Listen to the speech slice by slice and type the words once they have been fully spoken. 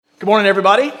Good morning,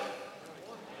 everybody.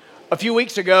 A few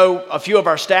weeks ago, a few of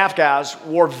our staff guys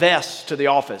wore vests to the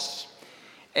office.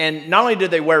 And not only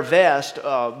did they wear vests,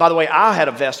 by the way, I had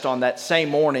a vest on that same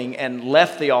morning and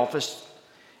left the office.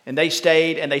 And they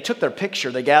stayed and they took their picture.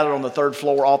 They gathered on the third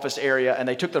floor office area and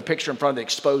they took their picture in front of the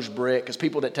exposed brick, because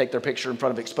people that take their picture in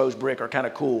front of exposed brick are kind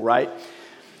of cool, right?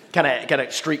 Kind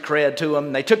of street cred to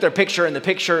them. They took their picture, and the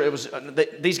picture, it was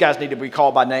these guys need to be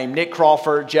called by name: Nick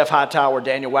Crawford, Jeff Hightower,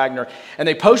 Daniel Wagner. And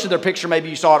they posted their picture. Maybe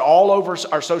you saw it all over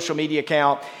our social media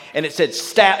account, and it said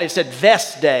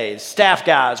Vest Day, staff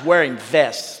guys wearing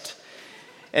vest.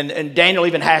 And Daniel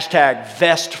even hashtag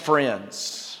Vest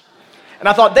Friends. And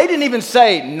I thought, they didn't even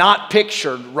say not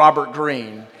pictured Robert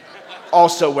Greene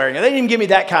also wearing it. They didn't even give me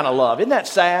that kind of love. Isn't that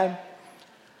sad?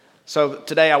 So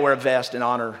today I wear a vest in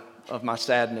honor of my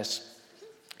sadness.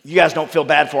 You guys don't feel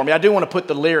bad for me. I do want to put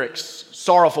the lyrics,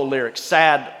 sorrowful lyrics,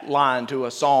 sad line to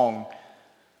a song.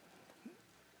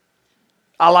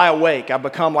 I lie awake, I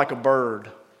become like a bird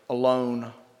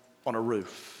alone on a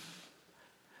roof.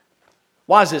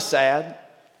 Why is this sad?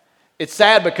 It's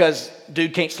sad because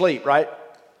dude can't sleep, right?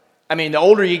 I mean, the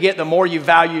older you get, the more you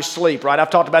value sleep, right? I've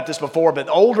talked about this before, but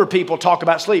older people talk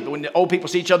about sleep. When the old people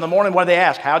see each other in the morning, what do they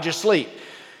ask? How'd you sleep?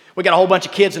 We got a whole bunch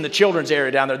of kids in the children's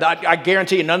area down there. I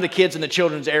guarantee you none of the kids in the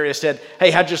children's area said, hey,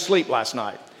 how'd you sleep last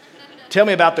night? Tell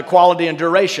me about the quality and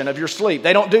duration of your sleep.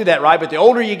 They don't do that, right? But the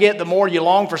older you get, the more you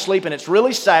long for sleep, and it's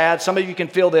really sad. Some of you can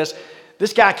feel this.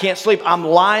 This guy can't sleep. I'm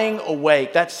lying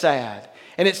awake. That's sad.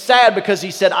 And it's sad because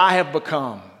he said, I have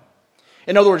become.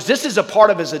 In other words, this is a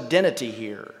part of his identity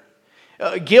here.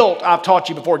 Guilt, I've taught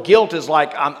you before, guilt is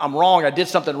like, I'm wrong, I did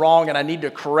something wrong and I need to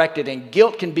correct it. And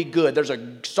guilt can be good. There's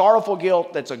a sorrowful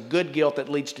guilt that's a good guilt that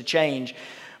leads to change.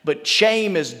 But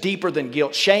shame is deeper than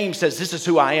guilt. Shame says, this is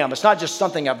who I am. It's not just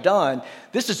something I've done.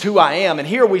 This is who I am. And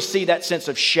here we see that sense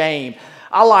of shame.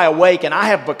 I lie awake and I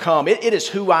have become. It is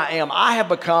who I am. I have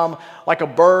become like a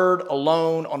bird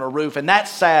alone on a roof. And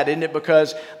that's sad, isn't it?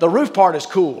 Because the roof part is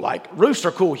cool. Like, roofs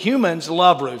are cool. Humans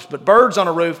love roofs. But birds on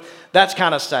a roof, that's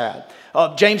kind of sad.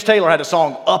 James Taylor had a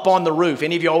song, Up on the Roof.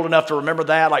 Any of you old enough to remember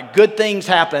that? Like, good things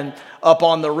happen up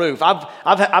on the roof. I've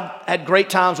had great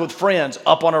times with friends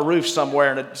up on a roof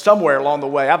somewhere along the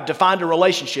way. I've defined a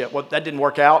relationship. Well, that didn't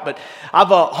work out, but I've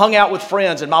hung out with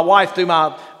friends, and my wife threw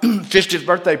my 50th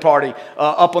birthday party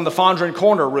up on the Fondren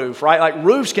Corner roof, right? Like,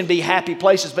 roofs can be happy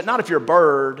places, but not if you're a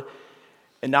bird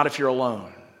and not if you're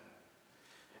alone.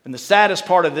 And the saddest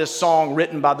part of this song,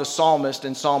 written by the psalmist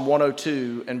in Psalm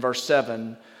 102 and verse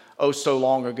 7, oh, so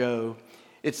long ago.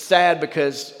 It's sad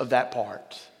because of that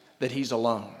part, that he's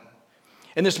alone.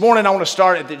 And this morning I want to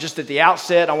start just at the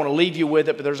outset. I want to leave you with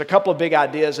it, but there's a couple of big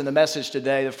ideas in the message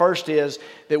today. The first is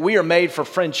that we are made for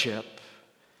friendship.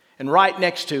 And right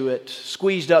next to it,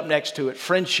 squeezed up next to it,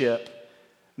 friendship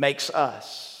makes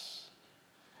us.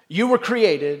 You were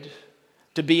created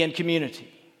to be in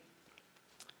community.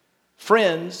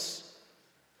 Friends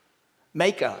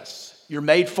make us. You're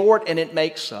made for it, and it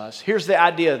makes us. Here's the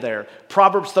idea there.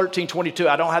 Proverbs 13:22.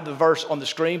 I don't have the verse on the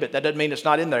screen, but that doesn't mean it's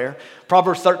not in there.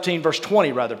 Proverbs 13, verse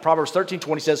 20, rather. Proverbs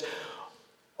 13:20 says,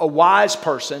 a wise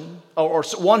person, or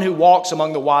one who walks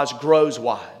among the wise, grows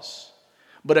wise.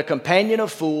 But a companion of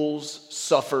fools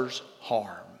suffers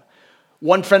harm.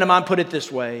 One friend of mine put it this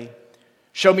way: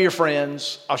 show me your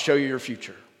friends, I'll show you your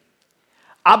future.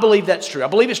 I believe that's true. I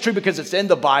believe it's true because it's in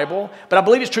the Bible, but I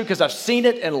believe it's true because I've seen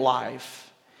it in life.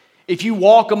 If you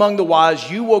walk among the wise,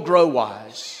 you will grow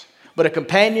wise, but a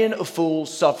companion of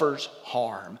fools suffers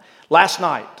harm. Last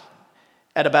night,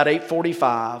 at about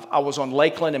 8:45, I was on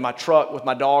Lakeland in my truck with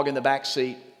my dog in the back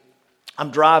seat. I'm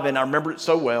driving. I remember it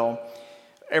so well.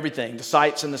 Everything, the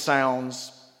sights and the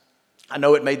sounds. I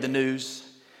know it made the news.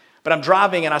 But I'm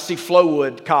driving and I see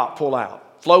Flowood cop pull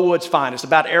out. Flowood's fine. It's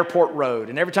about Airport Road.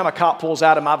 And every time a cop pulls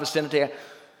out in my vicinity,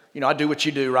 I do what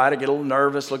you do, right? I get a little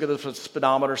nervous, look at the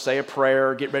speedometer, say a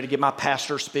prayer, get ready to get my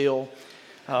pastor spiel,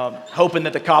 hoping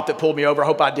that the cop that pulled me over, I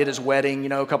hope I did his wedding,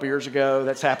 a couple years ago.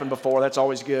 That's happened before. That's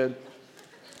always good.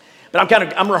 But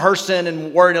I'm rehearsing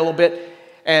and worrying a little bit,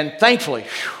 and thankfully,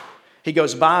 he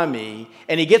goes by me,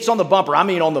 and he gets on the bumper. I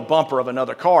mean on the bumper of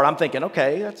another car. I'm thinking,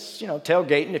 okay, that's,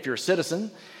 tailgating if you're a citizen.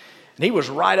 And he was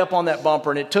right up on that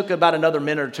bumper, and it took about another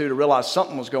minute or two to realize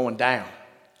something was going down.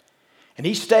 And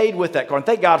he stayed with that car. And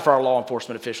thank God for our law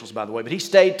enforcement officials, by the way. But he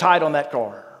stayed tight on that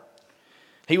car.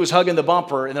 He was hugging the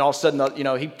bumper, and then all of a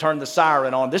sudden, he turned the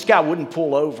siren on. This guy wouldn't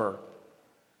pull over.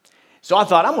 So I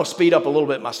thought, I'm going to speed up a little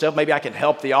bit myself. Maybe I can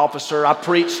help the officer. I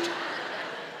preached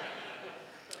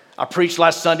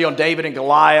last Sunday on David and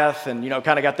Goliath and,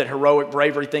 kind of got that heroic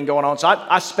bravery thing going on. So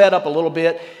I sped up a little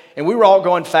bit. And we were all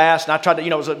going fast, and I tried to,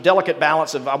 it was a delicate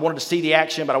balance of I wanted to see the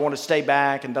action, but I wanted to stay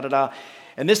back, and da-da-da.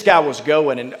 And this guy was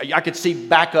going, and I could see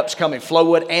backups coming,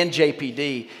 Flowwood and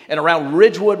JPD. And around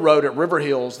Ridgewood Road at River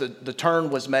Hills, the turn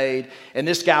was made, and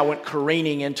this guy went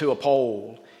careening into a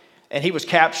pole. And he was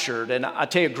captured. And I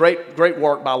tell you, great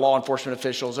work by law enforcement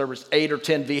officials. There was 8 or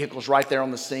 10 vehicles right there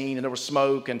on the scene, and there was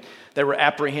smoke, and they were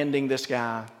apprehending this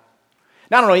guy.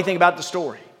 Now, I don't know anything about the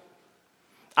story.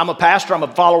 I'm a pastor. I'm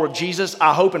a follower of Jesus.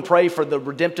 I hope and pray for the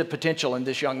redemptive potential in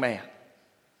this young man.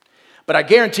 But I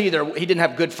guarantee you he didn't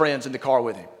have good friends in the car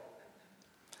with him.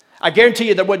 I guarantee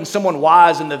you there wasn't someone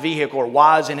wise in the vehicle or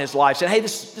wise in his life saying, hey,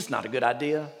 this is not a good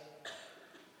idea.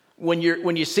 When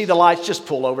you see the lights, just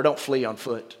pull over. Don't flee on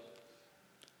foot.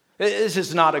 This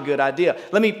is not a good idea.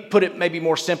 Let me put it maybe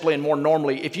more simply and more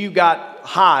normally. If you got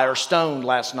high or stoned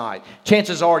last night,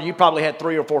 chances are you probably had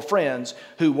 3 or 4 friends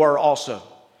who were also.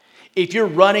 If you're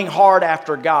running hard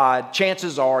after God,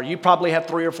 chances are you probably have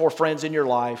 3 or 4 friends in your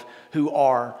life who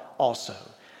are also.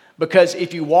 Because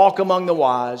if you walk among the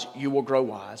wise, you will grow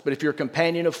wise. But if you're a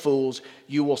companion of fools,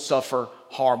 you will suffer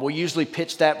harm. We usually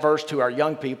pitch that verse to our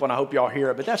young people, and I hope y'all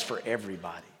hear it, but that's for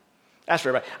everybody. That's for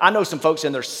everybody. I know some folks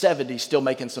in their 70s still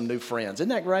making some new friends. Isn't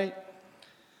that great?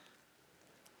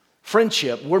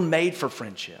 Friendship, we're made for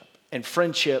friendship. And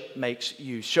friendship makes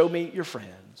you. Show me your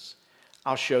friends.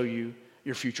 I'll show you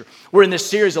your future. We're in this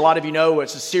series, a lot of you know,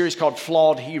 it's a series called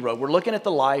Flawed Hero. We're looking at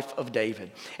the life of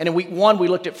David. And in week 1, we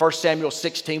looked at 1 Samuel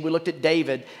 16. We looked at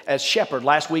David as shepherd.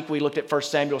 Last week, we looked at 1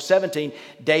 Samuel 17,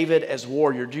 David as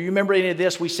warrior. Do you remember any of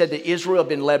this? We said that Israel had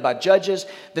been led by judges.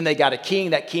 Then they got a king.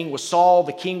 That king was Saul.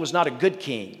 The king was not a good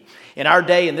king. In our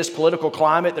day, in this political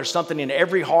climate, there's something in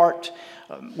every heart.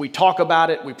 We talk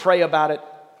about it. We pray about it.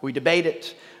 We debate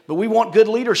it. But we want good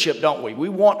leadership, don't we? We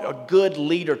want a good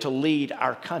leader to lead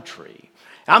our country.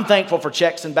 I'm thankful for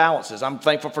checks and balances. I'm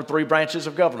thankful for 3 branches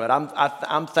of government.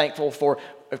 I'm thankful for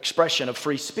expression of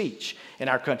free speech in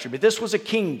our country. But this was a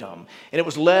kingdom, and it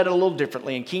was led a little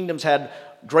differently. And kingdoms had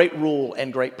great rule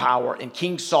and great power. And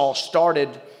King Saul started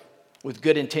with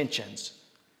good intentions.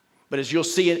 But as you'll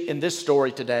see in this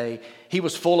story today, he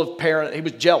was full of he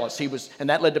was jealous. And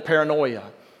that led to paranoia.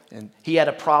 And he had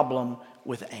a problem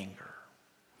with anger.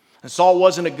 And Saul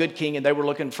wasn't a good king, and they were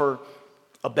looking for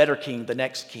a better king, the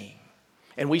next king.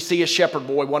 And we see a shepherd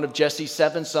boy, one of Jesse's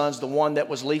 7 sons, the one that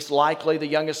was least likely, the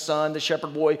youngest son. The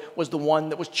shepherd boy was the one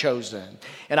that was chosen.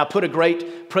 And I put a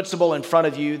great principle in front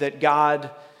of you that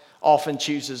God often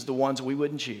chooses the ones we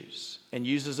wouldn't choose and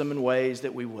uses them in ways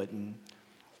that we wouldn't.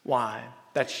 Why?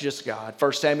 That's just God.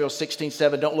 1 Samuel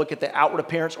 16:7, don't look at the outward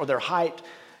appearance or their height.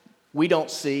 We don't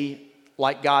see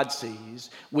like God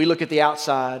sees. We look at the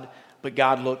outside, but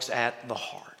God looks at the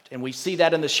heart. And we see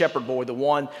that in the shepherd boy, the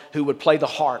one who would play the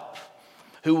harp,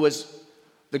 who was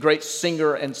the great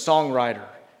singer and songwriter.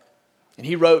 And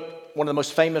he wrote one of the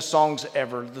most famous songs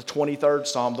ever, the 23rd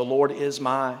Psalm, "The Lord is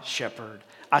my shepherd,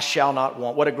 I shall not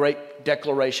want." What a great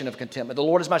declaration of contentment. The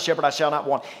Lord is my shepherd, I shall not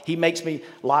want. He makes me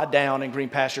lie down in green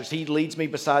pastures. He leads me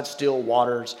beside still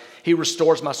waters. He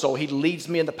restores my soul. He leads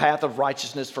me in the path of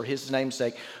righteousness for his name's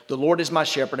sake. The Lord is my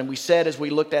shepherd. And we said as we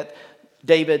looked at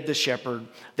David the shepherd,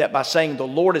 that by saying the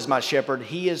Lord is my shepherd,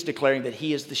 he is declaring that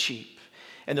he is the sheep.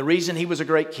 And the reason he was a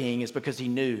great king is because he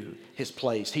knew his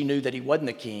place. He knew that he wasn't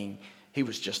a king, he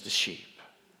was just a sheep.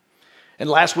 And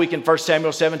last week in 1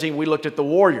 Samuel 17, we looked at the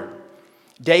warrior,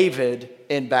 David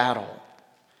in battle.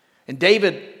 And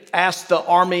David asked the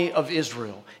army of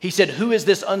Israel, he said, "Who is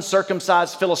this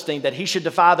uncircumcised Philistine that he should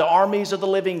defy the armies of the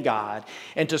living God?"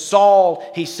 And to Saul,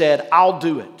 he said, "I'll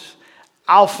do it.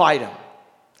 I'll fight him.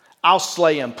 I'll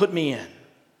slay him. Put me in.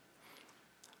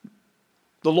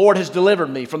 The Lord has delivered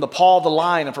me from the paw of the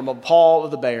lion and from the paw of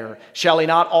the bear. Shall he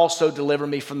not also deliver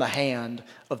me from the hand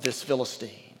of this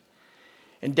Philistine?"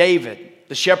 And David,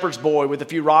 the shepherd's boy with a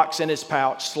few rocks in his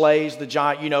pouch, slays the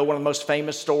giant, one of the most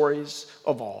famous stories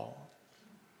of all.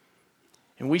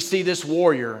 And we see this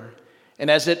warrior,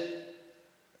 and as it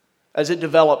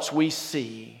develops, we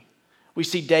see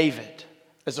David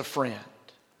as a friend.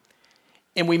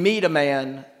 And we meet a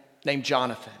man named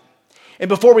Jonathan. And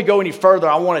before we go any further,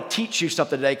 I want to teach you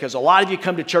something today, because a lot of you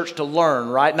come to church to learn,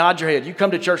 right? Nod your head. You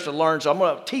come to church to learn, so I'm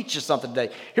going to teach you something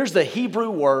today. Here's the Hebrew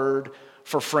word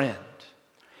for friend.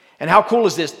 And how cool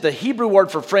is this? The Hebrew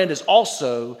word for friend is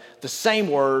also the same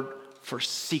word for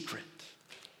secret.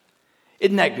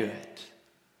 Isn't that good?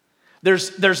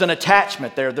 There's an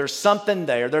attachment there. There's something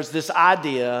there. There's this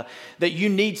idea that you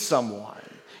need someone.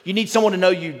 You need someone to know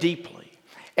you deeply.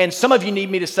 And some of you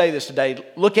need me to say this today.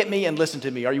 Look at me and listen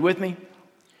to me. Are you with me?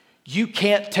 You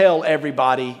can't tell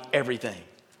everybody everything.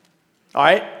 All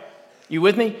right? You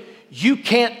with me? you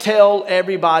can't tell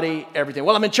everybody everything.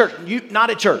 Well, I'm in church. Not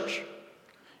at church.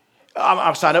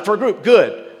 I'm signed up for a group.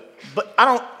 Good. But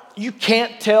you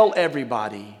can't tell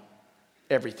everybody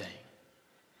everything.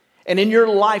 And in your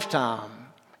lifetime,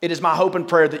 it is my hope and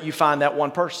prayer that you find that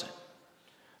one person.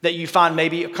 That you find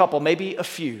maybe a couple, maybe a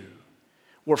few,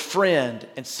 where friend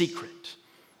and secret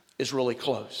is really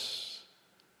close.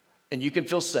 And you can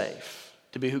feel safe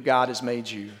to be who God has made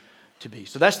you to be.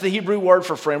 So that's the Hebrew word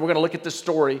for friend. We're going to look at this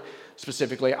story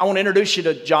specifically. I want to introduce you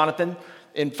to Jonathan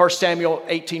in 1 Samuel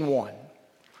 18:1.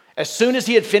 As soon as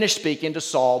he had finished speaking to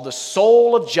Saul, the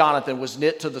soul of Jonathan was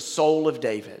knit to the soul of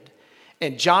David,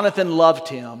 and Jonathan loved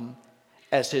him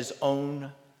as his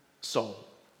own soul.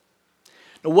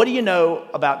 Now, what do you know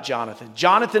about Jonathan?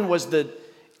 Jonathan was the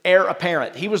heir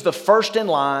apparent. He was the first in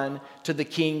line to the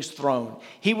king's throne.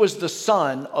 He was the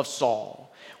son of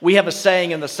Saul. We have a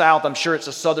saying in the South, I'm sure it's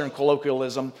a Southern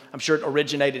colloquialism, I'm sure it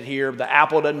originated here, the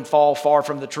apple doesn't fall far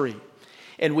from the tree.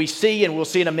 And we see, and we'll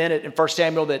see in a minute in 1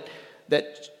 Samuel,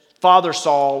 that Father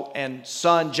Saul and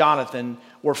son Jonathan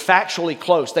were factually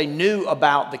close. They knew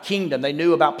about the kingdom. They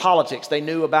knew about politics. They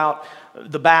knew about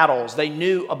the battles. They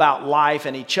knew about life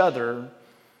and each other.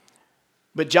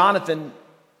 But Jonathan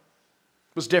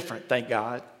was different, thank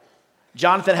God.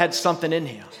 Jonathan had something in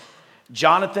him.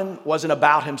 Jonathan wasn't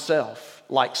about himself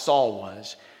like Saul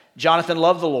was. Jonathan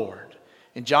loved the Lord.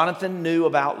 And Jonathan knew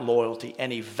about loyalty,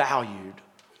 and he valued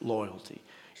loyalty.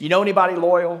 You know anybody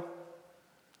loyal?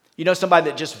 You know somebody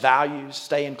that just values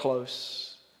staying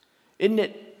close? Isn't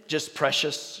it just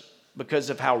precious because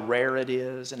of how rare it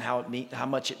is and how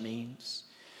much it means?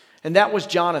 And that was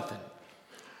Jonathan.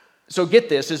 So get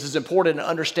this is important in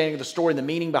understanding the story and the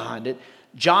meaning behind it.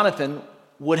 Jonathan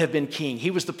would have been king.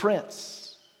 He was the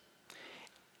prince.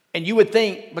 And you would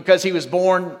think because he was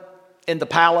born in the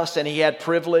palace and he had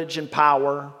privilege and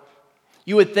power,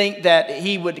 you would think that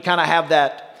he would kind of have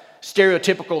that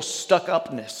stereotypical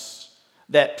stuck-upness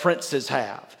that princes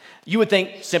have. You would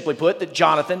think, simply put, that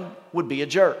Jonathan would be a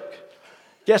jerk.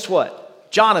 Guess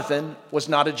what? Jonathan was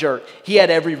not a jerk. He had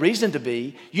every reason to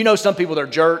be. You know some people, they're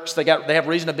jerks. They have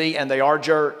reason to be, and they are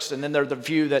jerks. And then there are the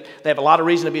few that they have a lot of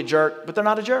reason to be a jerk, but they're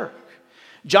not a jerk.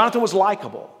 Jonathan was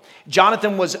likable.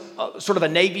 Jonathan was sort of a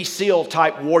Navy SEAL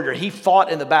type warrior. He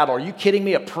fought in the battle. Are you kidding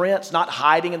me? A prince, not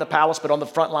hiding in the palace, but on the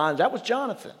front lines. That was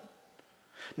Jonathan.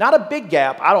 Not a big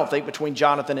gap, I don't think, between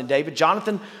Jonathan and David.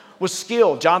 Jonathan was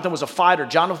skilled. Jonathan was a fighter.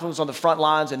 Jonathan was on the front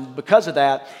lines, and because of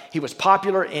that, he was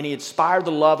popular, and he inspired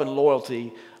the love and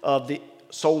loyalty of the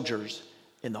soldiers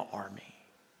in the army.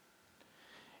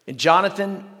 And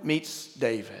Jonathan meets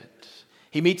David.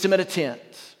 He meets him at a tent.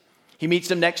 He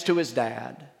meets him next to his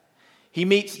dad. He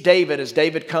meets David as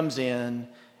David comes in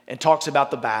and talks about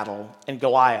the battle and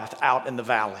Goliath out in the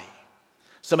valley.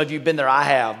 Some of you have been there, I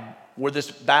have, where this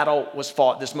battle was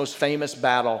fought, this most famous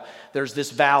battle. There's this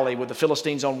valley with the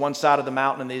Philistines on one side of the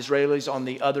mountain and the Israelis on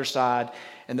the other side.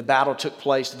 And the battle took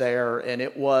place there, and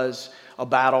it was a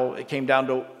battle. It came down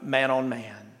to man on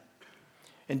man.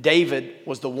 And David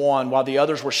was the one, while the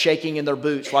others were shaking in their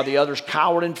boots, while the others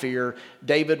cowered in fear,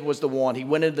 David was the one. He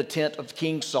went into the tent of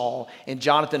King Saul, and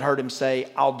Jonathan heard him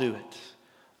say, I'll do it.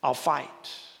 I'll fight.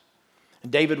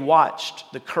 And Jonathan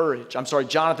watched the courage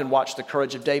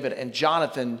of David, and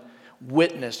Jonathan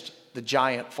witnessed the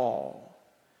giant fall.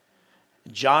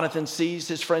 And Jonathan sees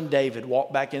his friend David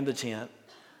walk back in the tent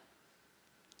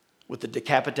with the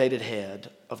decapitated head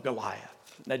of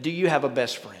Goliath. Now, do you have a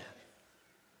best friend?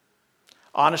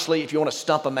 Honestly, if you want to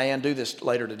stump a man, do this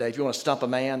later today. If you want to stump a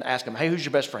man, ask him, hey, who's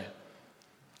your best friend?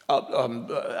 I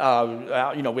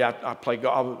play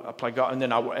golf, and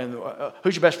then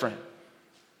who's your best friend?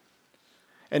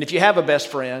 And if you have a best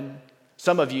friend,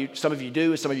 some of you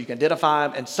do, some of you can identify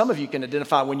him, and some of you can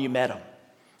identify when you met him.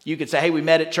 You can say, hey, we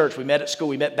met at church, we met at school,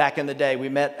 we met back in the day, we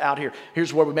met out here.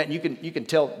 Here's where we met. And you can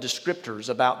tell descriptors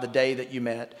about the day that you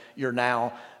met your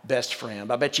now best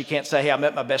friend. I bet you can't say, hey, I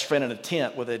met my best friend in a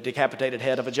tent with a decapitated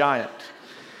head of a giant.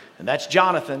 And that's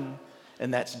Jonathan,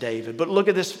 and that's David. But look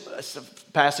at this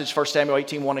passage, 1 Samuel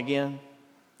 18:1 again.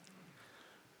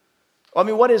 I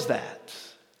mean, what is that?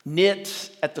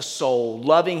 Knit at the soul,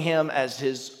 loving him as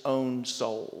his own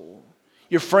soul.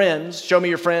 Your friends, show me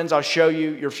your friends, I'll show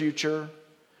you your future.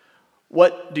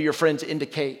 What do your friends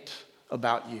indicate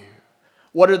about you?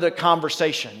 What are the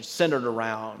conversations centered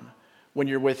around when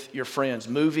you're with your friends?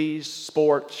 Movies,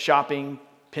 sports, shopping,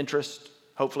 Pinterest.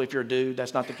 Hopefully if you're a dude,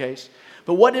 that's not the case.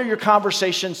 But what are your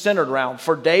conversations centered around?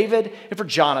 For David and for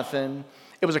Jonathan,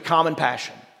 it was a common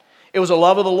passion. It was a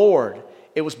love of the Lord.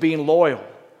 It was being loyal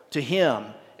to him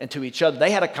and to each other.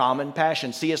 They had a common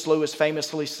passion. C.S. Lewis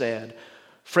famously said,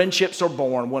 friendships are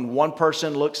born when one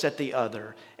person looks at the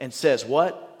other and says,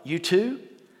 what? You too?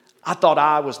 I thought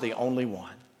I was the only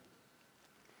one.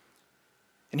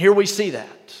 And here we see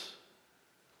that.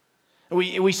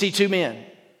 We see two men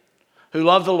who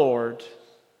love the Lord,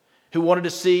 who wanted to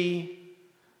see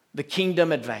the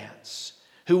kingdom advance,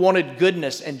 who wanted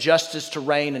goodness and justice to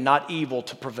reign and not evil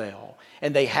to prevail.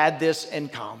 And they had this in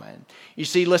common. You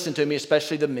see, listen to me,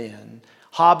 especially the men.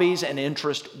 Hobbies and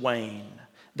interests wane.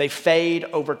 They fade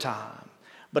over time.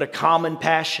 But a common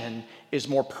passion is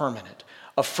more permanent.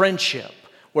 A friendship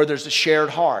where there's a shared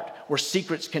heart, where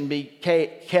secrets can be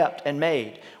kept and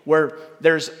made, where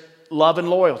there's love and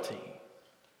loyalty.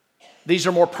 These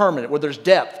are more permanent, where there's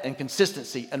depth and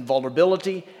consistency and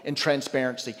vulnerability and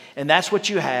transparency. And that's what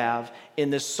you have in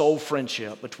this soul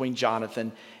friendship between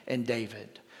Jonathan and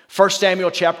David. 1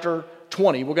 Samuel chapter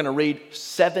 20, we're going to read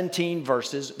 17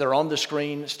 verses. They're on the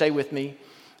screen. Stay with me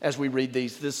as we read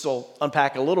these. This will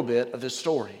unpack a little bit of this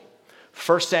story.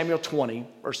 1 Samuel 20,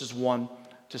 verses 1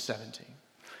 to 17.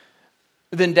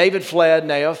 Then David fled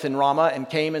Naioth in Ramah and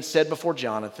came and said before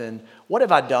Jonathan, "What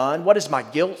have I done? What is my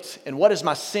guilt? And what is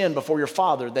my sin before your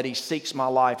father that he seeks my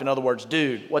life?" In other words,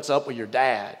 dude, what's up with your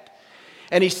dad?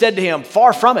 And he said to him,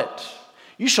 "Far from it.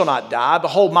 You shall not die.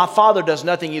 Behold, my father does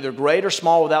nothing either great or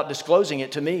small without disclosing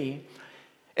it to me.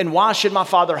 And why should my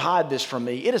father hide this from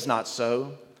me? It is not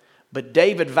so." But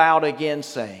David vowed again,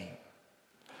 saying,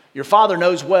 "Your father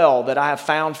knows well that I have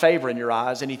found favor in your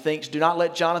eyes." And he thinks, "Do not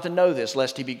let Jonathan know this,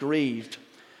 lest he be grieved.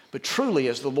 But truly,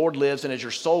 as the Lord lives and as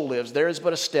your soul lives, there is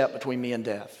but a step between me and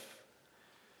death."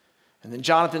 And then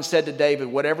Jonathan said to David,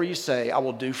 "Whatever you say, I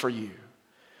will do for you."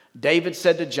 David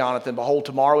said to Jonathan, "Behold,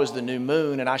 tomorrow is the new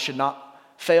moon, and I should not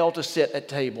fail to sit at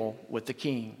table with the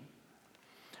king.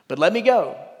 But let me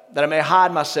go, that I may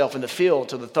hide myself in the field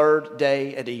till the third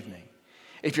day at evening.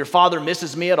 If your father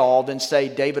misses me at all, then say,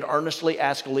 David earnestly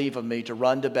asked leave of me to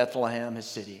run to Bethlehem, his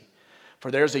city.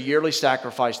 For there's a yearly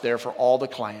sacrifice there for all the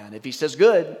clan. If he says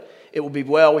good, it will be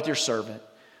well with your servant.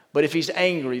 But if he's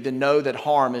angry, then know that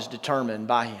harm is determined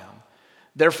by him.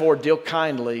 Therefore, deal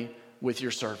kindly with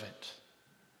your servant.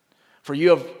 For you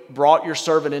have brought your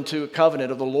servant into a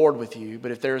covenant of the Lord with you. But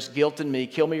if there is guilt in me,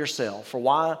 kill me yourself. For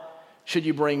why should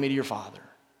you bring me to your father?"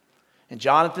 And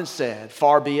Jonathan said,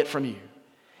 "Far be it from you.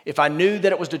 If I knew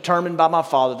that it was determined by my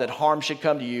father that harm should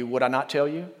come to you, would I not tell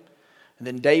you?" And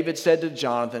then David said to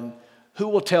Jonathan, "Who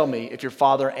will tell me if your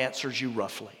father answers you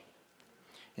roughly?"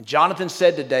 And Jonathan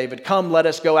said to David, "Come, let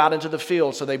us go out into the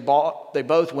field." So they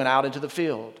both went out into the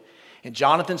field. And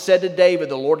Jonathan said to David,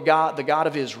 "The Lord God, the God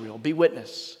of Israel, be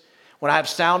witness. When I have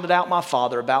sounded out my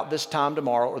father about this time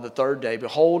tomorrow or the third day,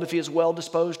 behold, if he is well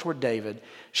disposed toward David,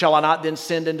 shall I not then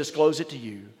send and disclose it to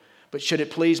you? But should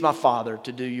it please my father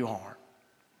to do you harm?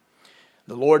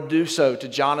 The Lord do so to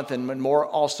Jonathan, and more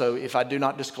also, if I do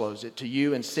not disclose it to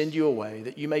you and send you away,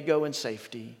 that you may go in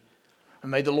safety.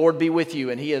 And may the Lord be with you,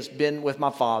 and he has been with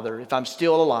my father. If I'm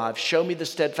still alive, show me the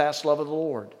steadfast love of the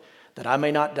Lord, that I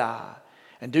may not die.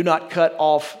 And do not cut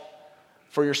off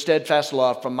for your steadfast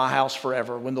love from my house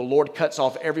forever, when the Lord cuts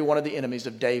off every one of the enemies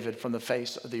of David from the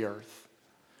face of the earth."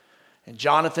 And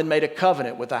Jonathan made a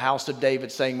covenant with the house of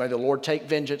David, saying, "May the Lord take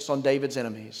vengeance on David's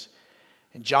enemies."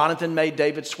 And Jonathan made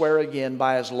David swear again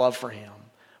by his love for him,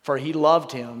 for he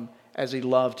loved him as he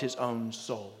loved his own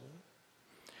soul.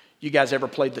 You guys ever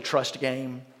played the trust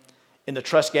game? In the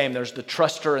trust game, there's the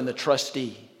truster and the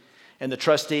trustee. And the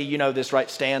trustee, you know this,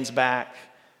 right, stands back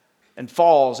and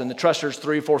falls, and the truster's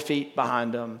 3 or 4 feet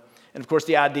behind him. And of course,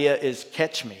 the idea is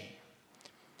catch me.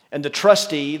 And the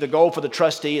trustee, the goal for the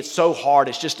trustee, it's so hard,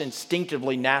 it's just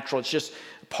instinctively natural.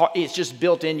 It's just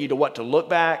built in you to what? To look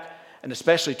back, and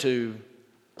especially to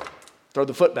throw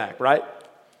the foot back, right?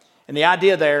 And the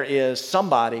idea there is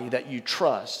somebody that you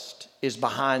trust is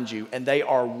behind you, and they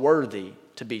are worthy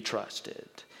to be trusted.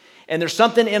 And there's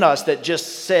something in us that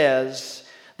just says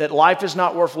that life is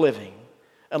not worth living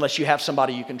unless you have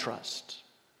somebody you can trust.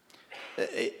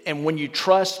 And when you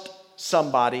trust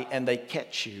somebody and they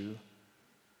catch you,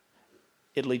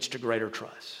 it leads to greater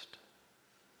trust.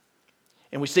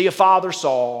 And we see a father,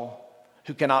 Saul,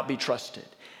 who cannot be trusted.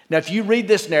 Now, if you read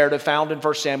this narrative found in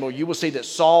 1 Samuel, you will see that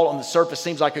Saul on the surface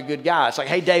seems like a good guy. It's like,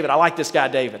 hey, David, I like this guy,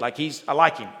 David. I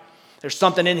like him. There's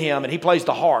something in him, and he plays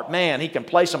the harp. Man, he can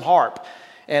play some harp.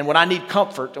 And when I need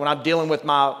comfort, when I'm dealing with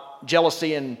my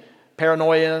jealousy and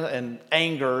paranoia and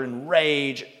anger and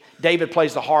rage, David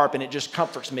plays the harp, and it just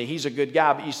comforts me. He's a good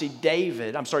guy. But you see,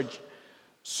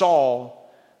 Saul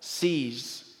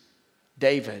sees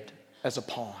David as a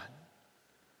pawn.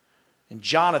 And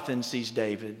Jonathan sees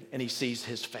David, and he sees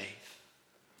his faith.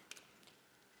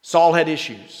 Saul had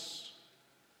issues.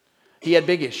 He had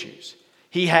big issues.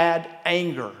 He had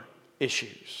anger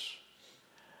issues.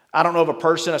 I don't know of a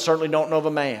person, I certainly don't know of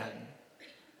a man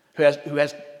who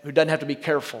doesn't have to be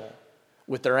careful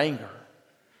with their anger.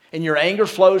 And your anger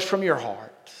flows from your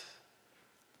heart.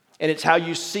 And it's how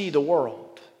you see the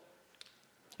world.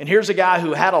 And here's a guy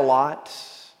who had a lot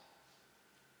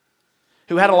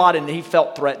and he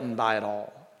felt threatened by it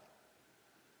all.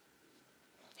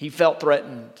 He felt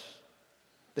threatened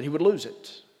that he would lose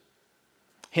it.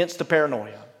 Hence the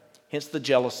paranoia, hence the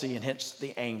jealousy, and hence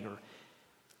the anger.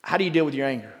 How do you deal with your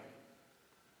anger?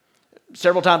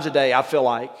 Several times a day, I feel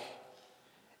like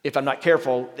if I'm not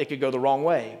careful, it could go the wrong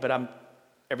way. But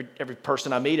every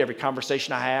person I meet, every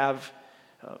conversation I have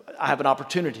an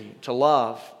opportunity to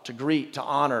love, to greet, to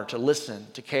honor, to listen,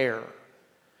 to care.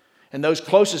 And those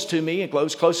closest to me and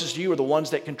those closest to you are the ones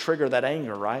that can trigger that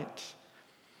anger, right?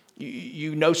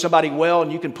 You know somebody well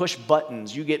and you can push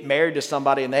buttons. You get married to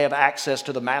somebody and they have access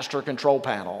to the master control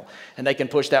panel and they can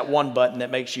push that one button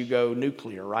that makes you go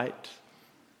nuclear, right?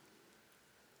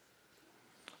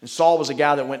 And Saul was a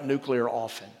guy that went nuclear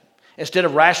often. Instead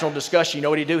of rational discussion, you know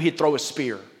what he'd do? He'd throw a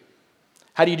spear.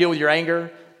 How do you deal with your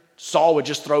anger? Saul would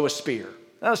just throw a spear.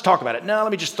 Now let's talk about it. No,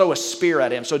 let me just throw a spear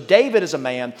at him. So David is a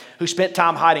man who spent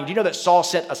time hiding. Do you know that Saul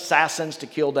sent assassins to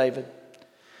kill David?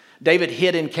 David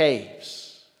hid in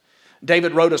caves.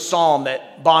 David wrote a psalm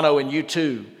that Bono and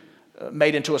U2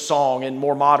 made into a song in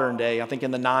more modern day, I think in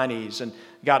the 90s, and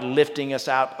God lifting us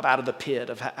out of the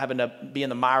pit of having to be in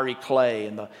the miry clay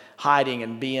and the hiding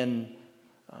and being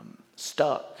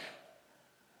stuck,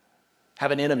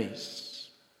 having enemies.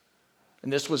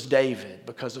 And this was David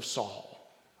because of Saul.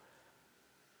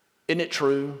 Isn't it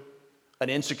true? An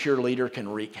insecure leader can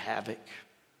wreak havoc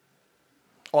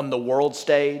on the world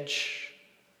stage,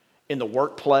 in the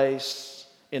workplace,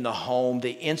 in the home.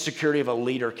 The insecurity of a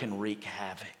leader can wreak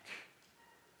havoc.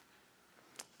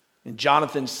 And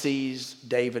Jonathan sees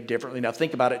David differently. Now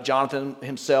think about it. Jonathan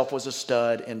himself was a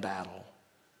stud in battle.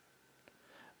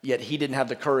 Yet he didn't have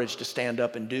the courage to stand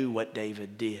up and do what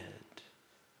David did.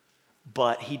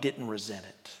 But he didn't resent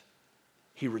it.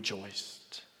 He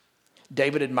rejoiced.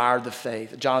 Jonathan admired the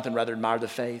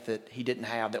faith that he didn't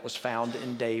have that was found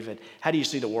in David. How do you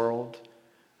see the world?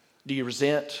 Do you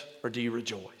resent or do you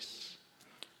rejoice?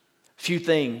 Few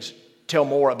things tell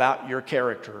more about your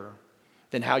character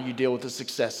than how you deal with the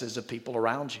successes of people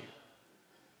around you.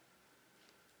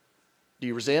 Do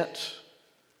you resent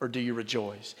or do you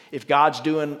rejoice? If God's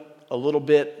doing a little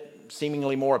bit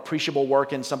seemingly more appreciable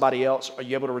work in somebody else, are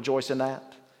you able to rejoice in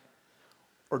that?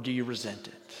 Or do you resent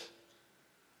it?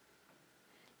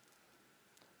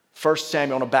 1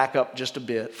 Samuel, I want to back up just a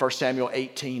bit. 1 Samuel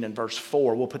 18 and verse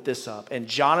 4, we'll put this up. And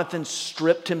Jonathan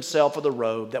stripped himself of the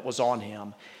robe that was on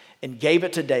him and gave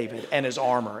it to David and his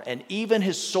armor, and even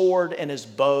his sword and his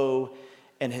bow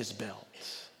and his belt.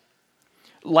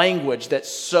 Language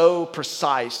that's so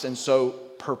precise and so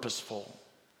purposeful.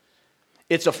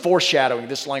 It's a foreshadowing,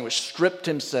 this language, stripped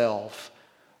himself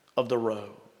of the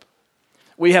robe.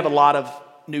 We have a lot of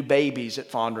new babies at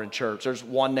Fondren Church. There's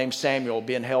one named Samuel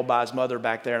being held by his mother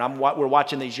back there, and we're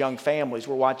watching these young families.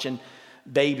 We're watching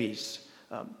babies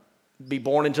be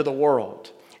born into the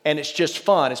world. And it's just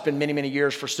fun. It's been many, many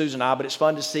years for Susan and I, but it's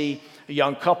fun to see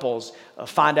young couples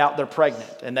find out they're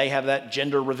pregnant. And they have that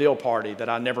gender reveal party that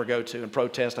I never go to and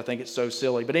protest. I think it's so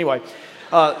silly. But anyway,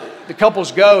 the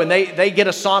couples go and they get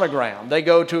a sonogram. They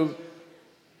go to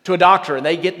a doctor and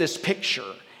they get this picture.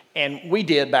 And we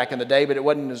did back in the day, but it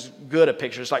wasn't as good a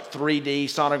picture. It's like 3D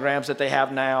sonograms that they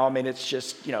have now. I mean, it's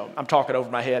just, I'm talking over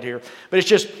my head here. But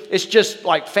it's just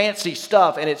like fancy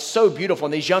stuff, and it's so beautiful.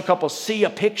 And these young couples see a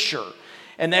picture,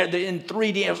 and they're in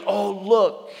 3D, and oh,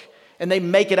 look. And they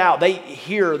make it out. They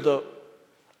hear the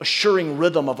assuring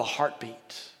rhythm of a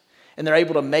heartbeat. And they're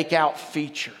able to make out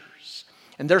features.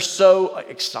 And they're so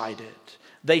excited.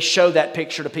 They show that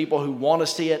picture to people who want to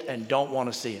see it and don't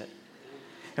want to see it.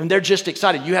 And they're just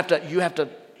excited. You have to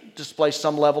display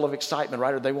some level of excitement,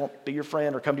 right? Or they won't be your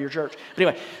friend or come to your church. But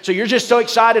anyway, so you're just so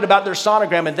excited about their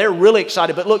sonogram, and they're really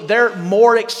excited. But look, they're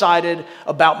more excited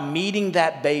about meeting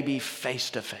that baby face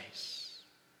to face,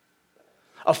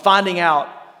 of finding out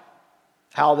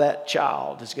how that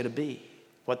child is going to be,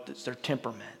 what's their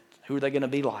temperament, who are they going to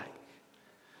be like.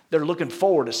 They're looking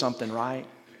forward to something, right?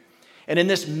 And in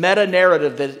this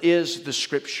meta-narrative that is the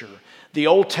Scripture, the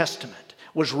Old Testament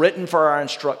was written for our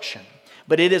instruction,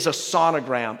 but it is a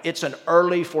sonogram. It's an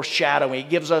early foreshadowing. It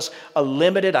gives us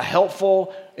a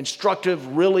helpful,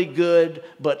 instructive, really good,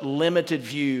 but limited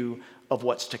view of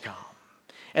what's to come.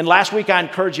 And last week I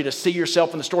encouraged you to see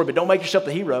yourself in the story, but don't make yourself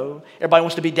the hero. Everybody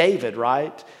wants to be David,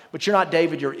 right? But you're not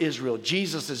David, you're Israel.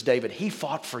 Jesus is David. He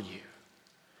fought for you.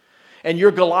 And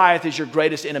your Goliath is your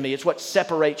greatest enemy. It's what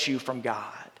separates you from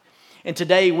God. And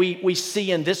today we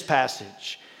see in this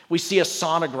passage, we see a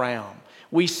sonogram.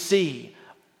 We see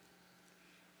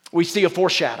a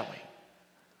foreshadowing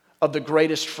of the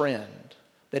greatest friend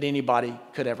that anybody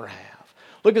could ever have.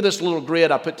 Look at this little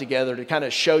grid I put together to kind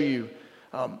of show you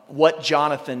what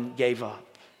Jonathan gave up.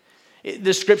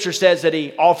 This scripture says that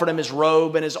he offered him his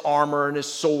robe and his armor and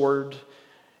his sword,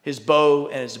 his bow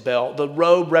and his belt. The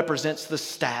robe represents the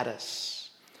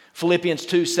status. Philippians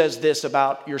 2 says this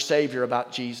about your Savior,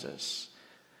 about Jesus,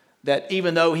 that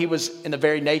even though he was in the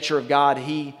very nature of God,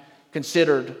 he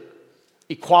considered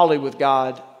equality with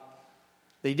God,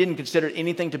 that he didn't consider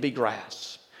anything to be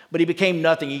grasped, but he became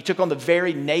nothing. He took on the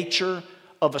very nature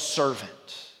of a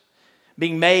servant,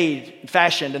 being made,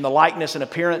 fashioned in the likeness and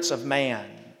appearance of man.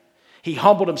 He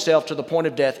humbled himself to the point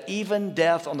of death, even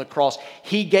death on the cross.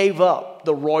 He gave up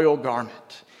the royal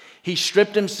garment. He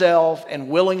stripped himself and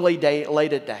willingly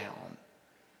laid it down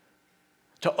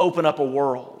to open up a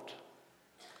world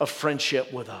of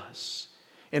friendship with us.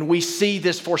 And we see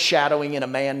this foreshadowing in a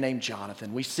man named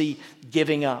Jonathan. We see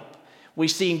giving up. We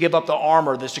see him give up the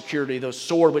armor, the security, the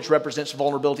sword, which represents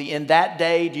vulnerability. In that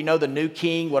day, do you know the new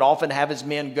king would often have his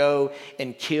men go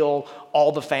and kill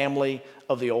all the family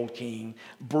of the old king?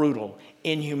 Brutal,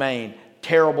 inhumane,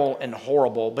 terrible, and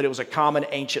horrible. But it was a common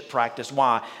ancient practice.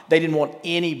 Why? They didn't want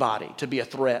anybody to be a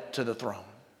threat to the throne.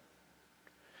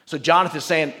 So Jonathan is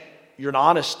saying, you're an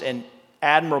honest and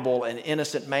admirable and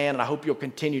innocent man, and I hope you'll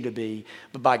continue to be.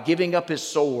 But by giving up his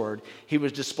sword, he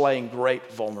was displaying great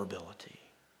vulnerability,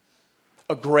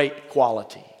 a great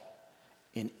quality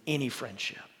in any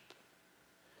friendship.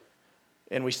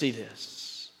 And we see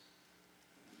this.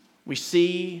 We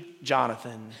see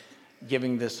Jonathan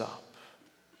giving this up.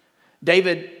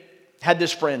 David had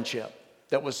this friendship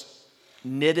that was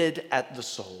knitted at the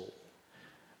soul.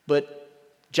 But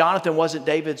Jonathan wasn't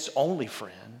David's only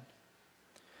friend.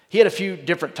 He had a few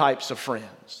different types of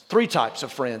friends, 3 types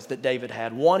of friends that David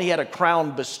had. One, he had a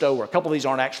crown bestower. A couple of these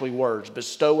aren't actually words.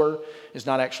 Bestower is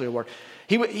not actually a word.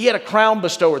 He had a crown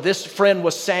bestower. This friend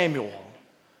was Samuel.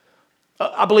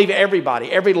 I believe every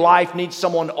life needs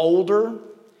someone older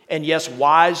and yes,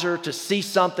 wiser to see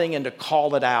something and to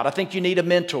call it out. I think you need a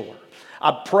mentor.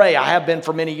 I pray, I have been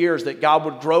for many years, that God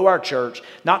would grow our church,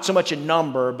 not so much in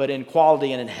number, but in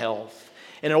quality and in health.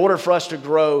 And in order for us to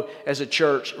grow as a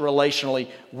church relationally,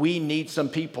 we need some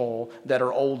people that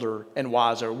are older and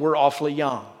wiser. We're awfully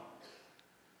young.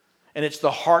 And it's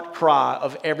the heart cry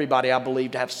of everybody, I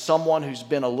believe, to have someone who's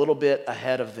been a little bit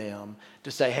ahead of them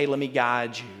to say, hey, let me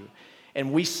guide you.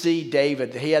 And we see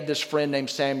David, he had this friend named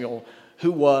Samuel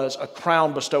who was a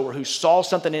crown bestower, who saw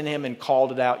something in him and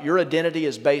called it out. Your identity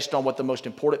is based on what the most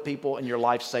important people in your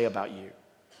life say about you.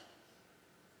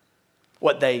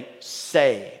 What they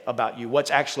say about you,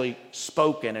 what's actually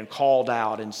spoken and called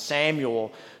out. And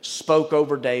Samuel spoke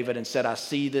over David and said, I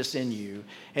see this in you.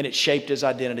 And it shaped his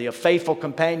identity. A faithful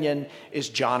companion is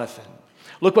Jonathan.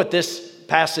 Look what this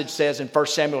passage says in 1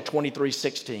 Samuel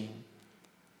 23:16.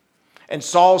 And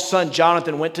Saul's son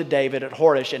Jonathan went to David at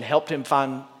Horesh and helped him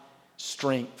find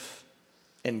strength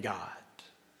in God.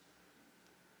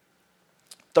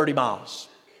 30 miles.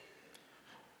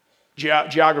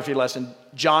 Geography lesson.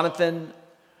 Jonathan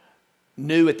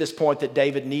knew at this point that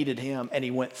David needed him, and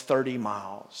he went 30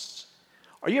 miles.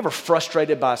 Are you ever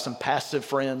frustrated by some passive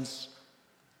friends?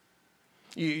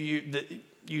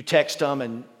 You text them,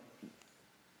 and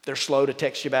they're slow to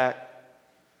text you back.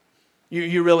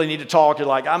 You really need to talk. You're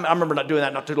like, I remember not doing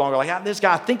that not too long ago. Like, this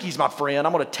guy, I think he's my friend.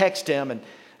 I'm going to text him, and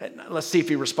let's see if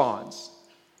he responds.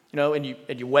 You know, and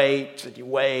you wait,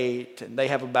 and they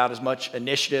have about as much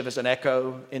initiative as an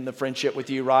echo in the friendship with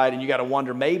you, right? And you got to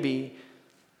wonder, maybe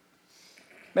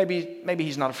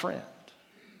he's not a friend.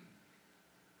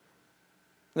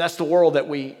 And that's the world that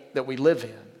we live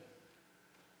in.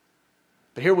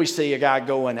 But here we see a guy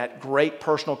going at great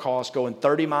personal cost, going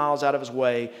 30 miles out of his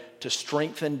way to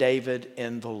strengthen David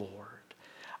in the Lord.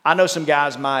 I know some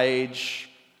guys my age,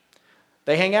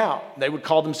 they hang out. They would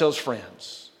call themselves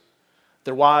friends.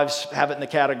 Their wives have it in the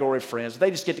category of friends. They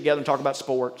just get together and talk about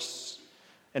sports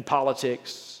and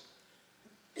politics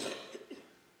and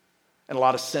a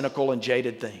lot of cynical and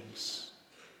jaded things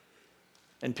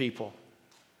and people.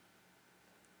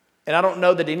 And I don't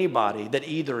know that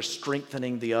either is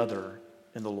strengthening the other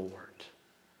in the Lord.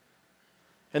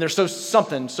 And there's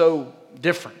something so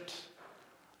different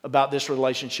about this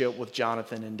relationship with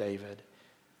Jonathan and David.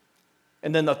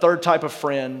 And then the third type of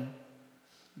friend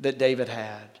that David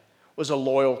had was a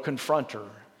loyal confronter.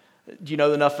 Do you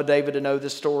know enough of David to know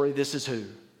this story? This is who?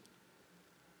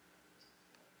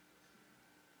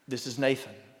 This is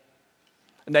Nathan.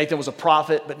 Nathan was a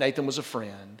prophet, but Nathan was a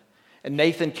friend. And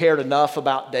Nathan cared enough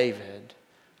about David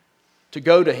to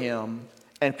go to him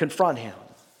and confront him,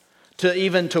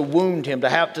 to wound him, to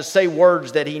have to say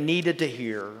words that he needed to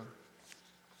hear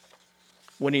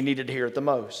when he needed to hear it the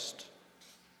most.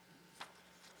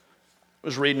 I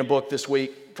was reading a book this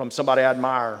week from somebody I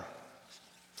admire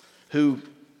who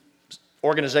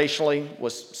organizationally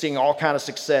was seeing all kind of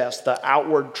success. The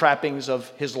outward trappings of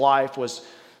his life was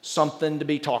something to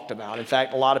be talked about. In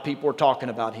fact, a lot of people were talking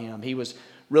about him. He was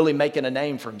really making a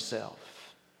name for himself.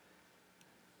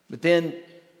 But then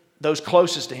those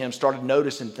closest to him started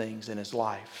noticing things in his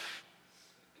life,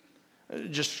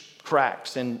 just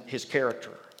cracks in his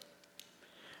character.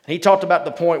 And he talked about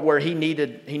the point where he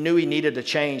knew he needed to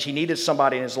change. He needed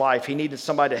somebody in his life. He needed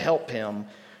somebody to help him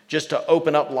just to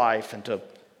open up life and to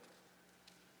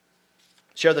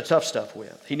share the tough stuff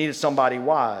with. He needed somebody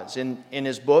wise. In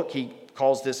his book, he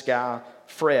calls this guy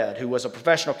Fred, who was a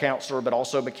professional counselor but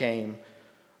also became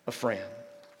a friend.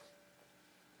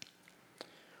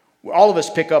 All of us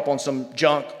pick up on some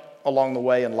junk along the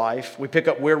way in life. We pick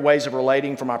up weird ways of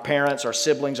relating from our parents, our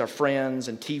siblings, our friends,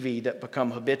 and TV that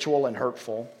become habitual and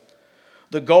hurtful.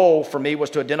 The goal for me was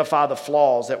to identify the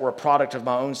flaws that were a product of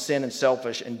my own sin and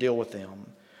selfish and deal with them.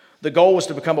 The goal was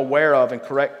to become aware of and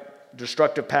correct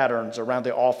destructive patterns around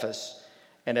the office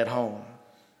and at home.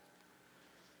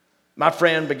 My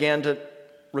friend began to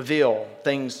reveal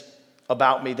things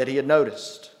about me that he had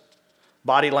noticed.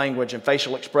 Body language and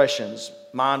facial expressions,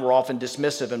 mine were often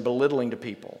dismissive and belittling to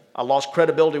people. I lost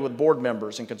credibility with board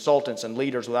members and consultants and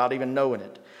leaders without even knowing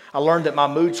it. I learned that my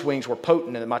mood swings were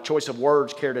potent and that my choice of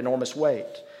words carried enormous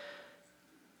weight.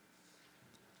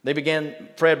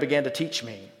 Fred began to teach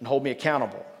me and hold me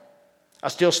accountable. I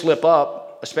still slip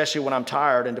up, especially when I'm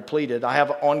tired and depleted. I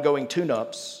have ongoing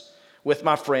tune-ups with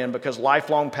my friend because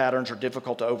lifelong patterns are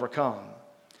difficult to overcome.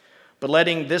 But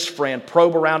letting this friend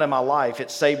probe around in my life,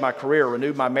 it saved my career,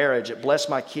 renewed my marriage, it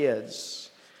blessed my kids,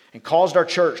 and caused our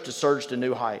church to surge to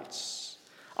new heights.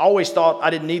 I always thought I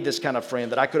didn't need this kind of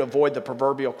friend, that I could avoid the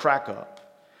proverbial crack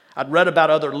up. I'd read about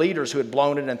other leaders who had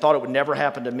blown it and thought it would never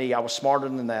happen to me. I was smarter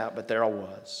than that, but there I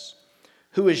was.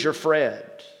 Who is your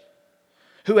Fred?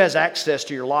 Who has access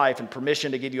to your life and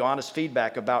permission to give you honest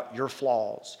feedback about your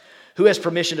flaws? Who has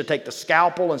permission to take the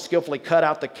scalpel and skillfully cut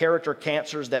out the character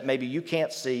cancers that maybe you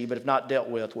can't see, but if not dealt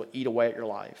with, will eat away at your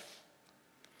life?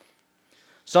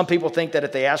 Some people think that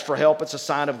if they ask for help, it's a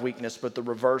sign of weakness, but the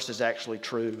reverse is actually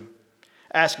true.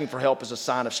 Asking for help is a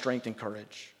sign of strength and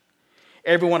courage.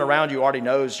 Everyone around you already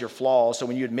knows your flaws, so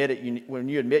when you admit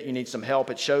you need some help,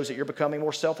 it shows that you're becoming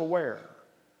more self-aware.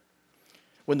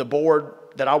 When the board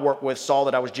that I work with saw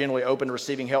that I was genuinely open to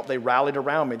receiving help, they rallied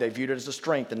around me. They viewed it as a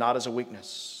strength and not as a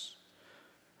weakness.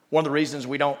 One of the reasons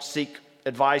we don't seek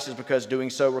advice is because doing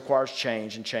so requires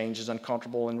change, and change is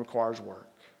uncomfortable and requires work.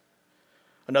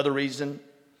 Another reason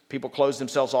people close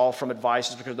themselves off from advice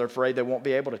is because they're afraid they won't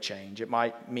be able to change. It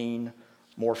might mean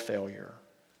more failure.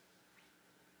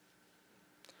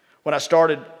 When I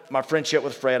started my friendship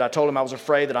with Fred, I told him I was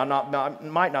afraid that I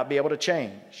might not be able to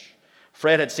change.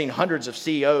 Fred had seen hundreds of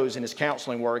CEOs in his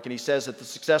counseling work, and he says that the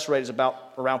success rate is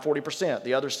around 40%.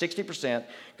 The other 60%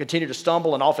 continue to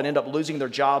stumble and often end up losing their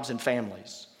jobs and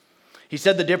families. He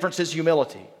said the difference is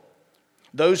humility.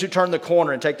 Those who turn the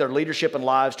corner and take their leadership and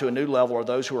lives to a new level are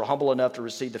those who are humble enough to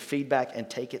receive the feedback and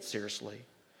take it seriously.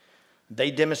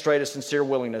 They demonstrate a sincere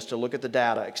willingness to look at the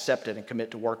data, accept it, and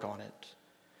commit to work on it.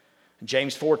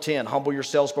 James 4:10, humble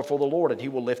yourselves before the Lord and he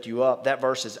will lift you up. That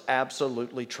verse is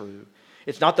absolutely true.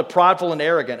 It's not the prideful and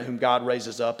arrogant whom God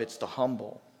raises up, it's the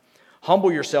humble.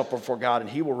 Humble yourself before God and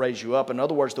he will raise you up. In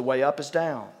other words, the way up is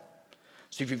down.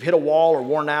 So if you've hit a wall or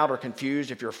worn out or confused,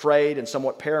 if you're afraid and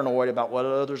somewhat paranoid about what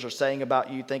others are saying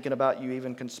about you, thinking about you,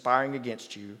 even conspiring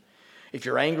against you, if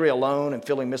you're angry, alone, and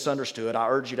feeling misunderstood, I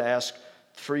urge you to ask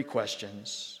 3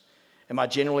 questions. Am I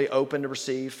genuinely open to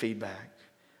receive feedback?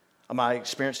 Am I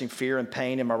experiencing fear and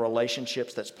pain in my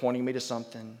relationships that's pointing me to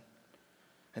something?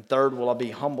 And third, will I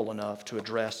be humble enough to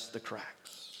address the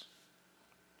cracks?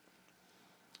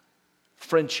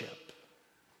 Friendship.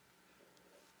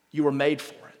 You were made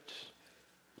for it.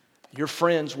 Your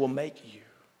friends will make you.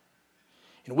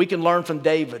 And we can learn from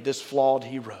David, this flawed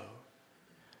hero.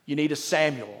 You need a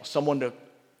Samuel, someone to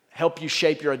help you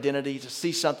shape your identity, to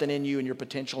see something in you and your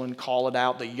potential and call it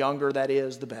out. The younger that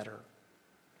is, the better.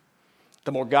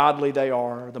 The more godly they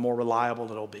are, the more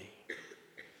reliable it'll be.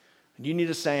 And you need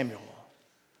a Samuel.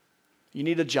 You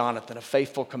need a Jonathan, a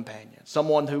faithful companion,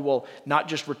 someone who will not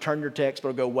just return your text, but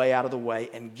will go way out of the way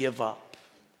and give up.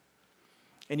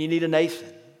 And you need a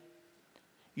Nathan.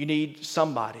 You need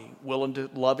somebody willing to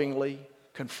lovingly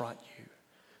confront you,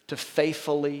 to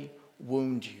faithfully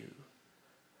wound you,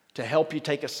 to help you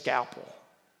take a scalpel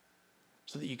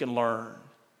so that you can learn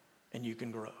and you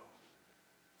can grow.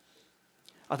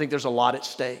 I think there's a lot at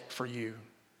stake for you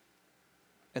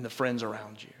and the friends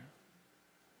around you.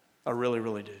 I really,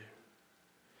 really do.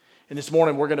 And this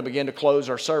morning, we're going to begin to close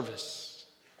our service.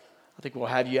 I think we'll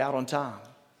have you out on time.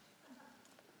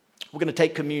 We're going to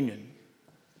take communion.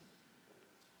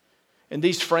 And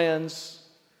these friends,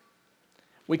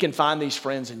 we can find these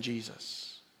friends in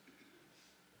Jesus.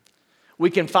 We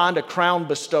can find a crown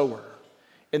bestower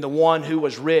in the one who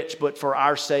was rich but for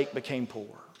our sake became poor.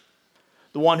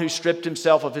 The one who stripped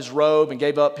himself of his robe and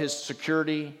gave up his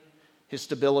security, his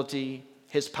stability,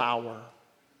 his power.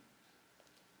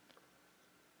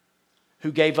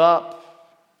 Who gave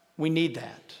up, we need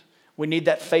that. We need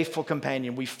that faithful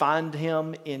companion. We find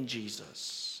him in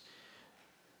Jesus.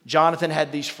 Jonathan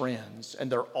had these friends,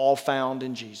 and they're all found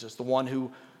in Jesus, the one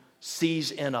who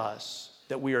sees in us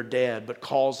that we are dead, but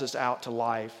calls us out to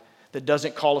life, that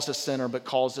doesn't call us a sinner, but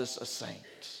calls us a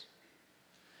saint.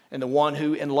 And the one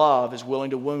who in love is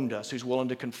willing to wound us, who's willing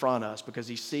to confront us because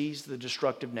he sees the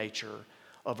destructive nature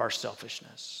of our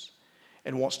selfishness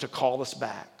and wants to call us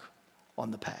back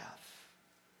on the path.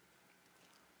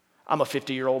 I'm a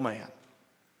 50-year-old man.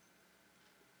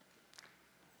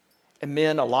 And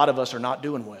men, a lot of us are not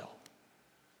doing well.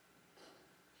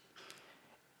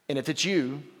 And if it's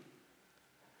you,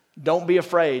 don't be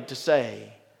afraid to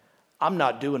say, I'm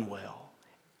not doing well,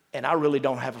 and I really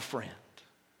don't have a friend.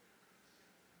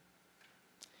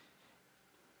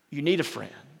 You need a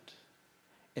friend.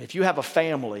 And if you have a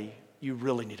family, you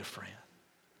really need a friend.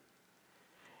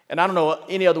 And I don't know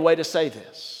any other way to say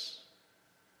this.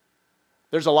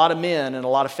 There's a lot of men and a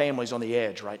lot of families on the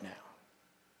edge right now.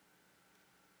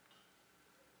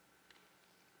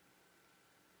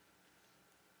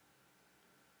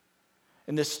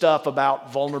 And this stuff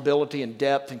about vulnerability and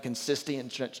depth and consistency and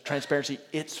transparency,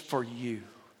 it's for you.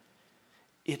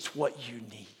 It's what you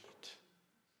need.